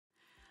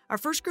Our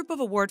first group of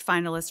award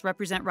finalists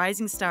represent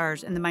rising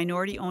stars in the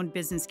minority-owned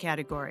business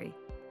category.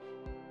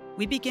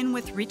 We begin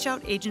with Reach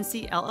Out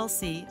Agency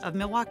LLC of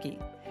Milwaukee.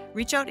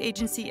 Reach Out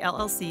Agency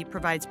LLC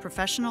provides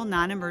professional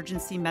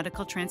non-emergency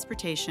medical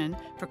transportation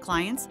for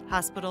clients,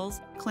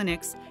 hospitals,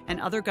 clinics, and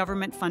other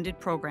government-funded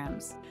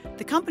programs.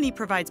 The company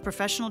provides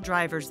professional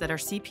drivers that are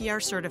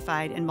CPR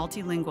certified and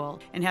multilingual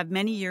and have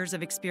many years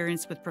of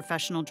experience with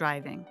professional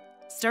driving.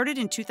 Started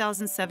in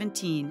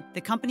 2017,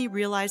 the company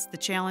realized the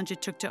challenge it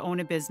took to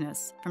own a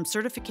business, from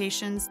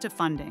certifications to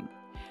funding.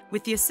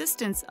 With the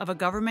assistance of a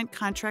government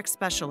contract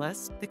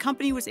specialist, the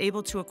company was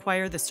able to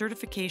acquire the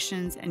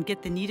certifications and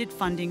get the needed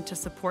funding to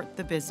support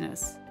the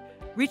business.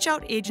 Reach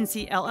Out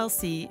Agency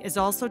LLC is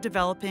also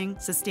developing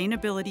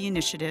sustainability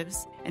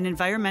initiatives and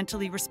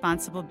environmentally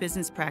responsible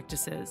business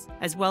practices,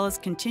 as well as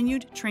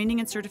continued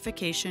training and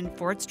certification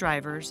for its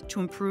drivers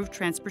to improve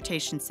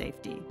transportation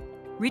safety.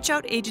 Reach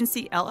Out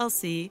Agency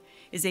LLC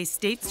is a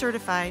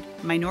state-certified,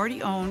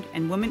 minority-owned,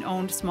 and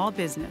women-owned small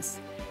business,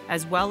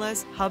 as well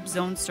as Hub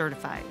Zone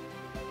certified.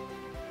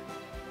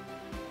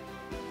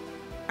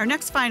 Our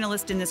next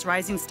finalist in this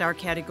Rising Star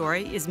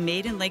category is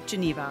Made in Lake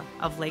Geneva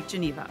of Lake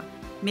Geneva.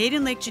 Made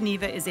in Lake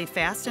Geneva is a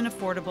fast and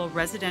affordable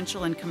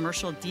residential and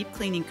commercial deep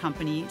cleaning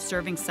company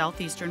serving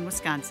southeastern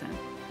Wisconsin.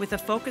 With a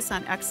focus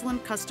on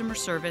excellent customer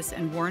service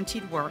and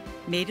warrantied work,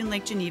 Made in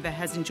Lake Geneva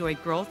has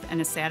enjoyed growth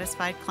and a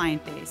satisfied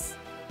client base.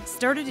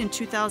 Started in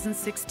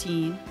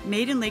 2016,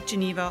 Made in Lake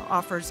Geneva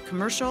offers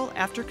commercial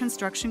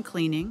after-construction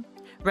cleaning,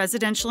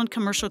 residential and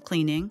commercial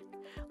cleaning,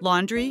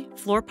 laundry,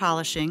 floor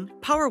polishing,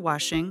 power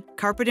washing,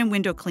 carpet and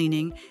window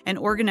cleaning, and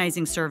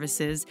organizing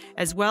services,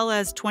 as well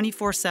as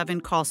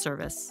 24/7 call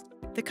service.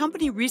 The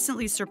company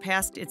recently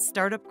surpassed its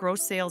startup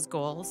gross sales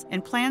goals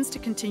and plans to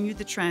continue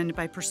the trend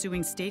by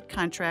pursuing state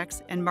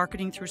contracts and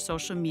marketing through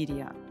social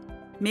media.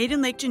 Made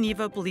in Lake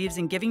Geneva believes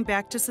in giving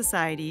back to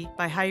society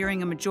by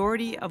hiring a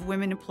majority of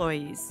women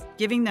employees,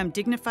 giving them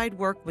dignified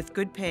work with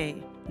good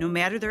pay, no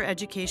matter their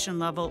education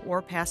level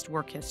or past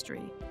work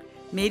history.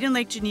 Made in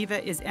Lake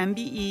Geneva is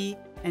MBE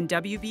and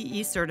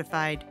WBE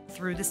certified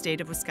through the state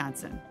of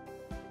Wisconsin.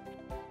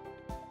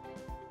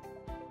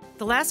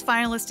 The last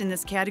finalist in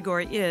this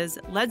category is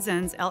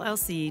Ledzens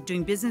LLC,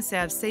 doing business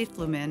as Safe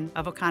Lumen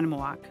of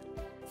Oconomowoc.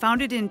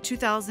 Founded in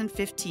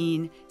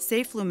 2015,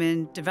 Safe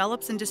Lumen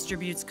develops and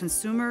distributes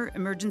consumer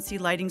emergency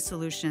lighting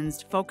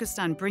solutions focused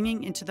on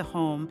bringing into the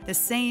home the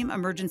same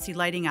emergency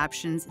lighting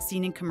options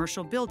seen in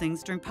commercial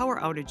buildings during power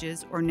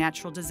outages or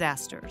natural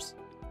disasters.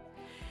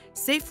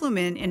 Safe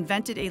Lumen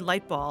invented a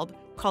light bulb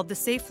called the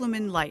Safe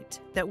Lumen Light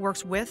that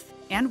works with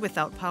and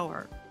without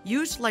power.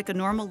 Used like a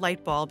normal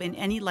light bulb in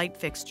any light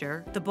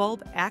fixture, the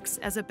bulb acts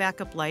as a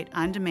backup light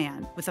on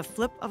demand with a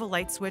flip of a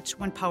light switch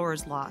when power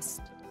is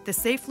lost. The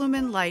Safe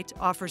Lumen Light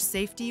offers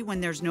safety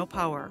when there's no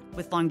power,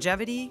 with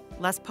longevity,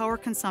 less power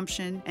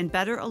consumption, and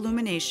better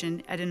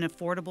illumination at an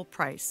affordable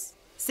price.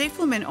 Safe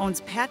Lumen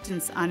owns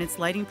patents on its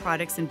lighting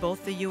products in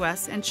both the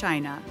US and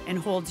China and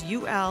holds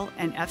UL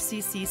and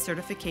FCC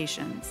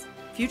certifications.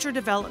 Future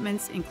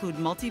developments include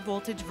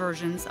multi-voltage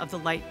versions of the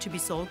light to be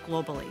sold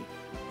globally.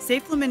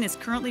 Safe Lumen is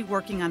currently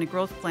working on a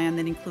growth plan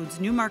that includes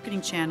new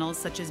marketing channels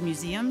such as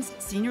museums,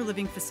 senior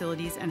living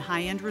facilities, and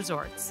high-end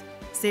resorts.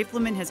 Safe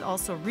Lumen has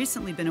also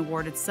recently been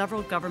awarded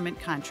several government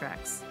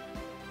contracts.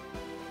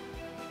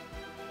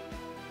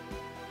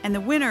 And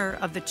the winner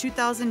of the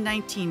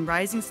 2019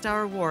 Rising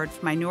Star Award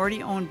for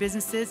minority-owned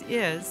businesses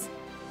is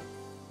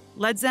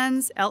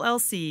Ledzens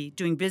LLC,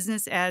 doing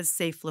business as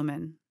Safe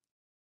Lumen.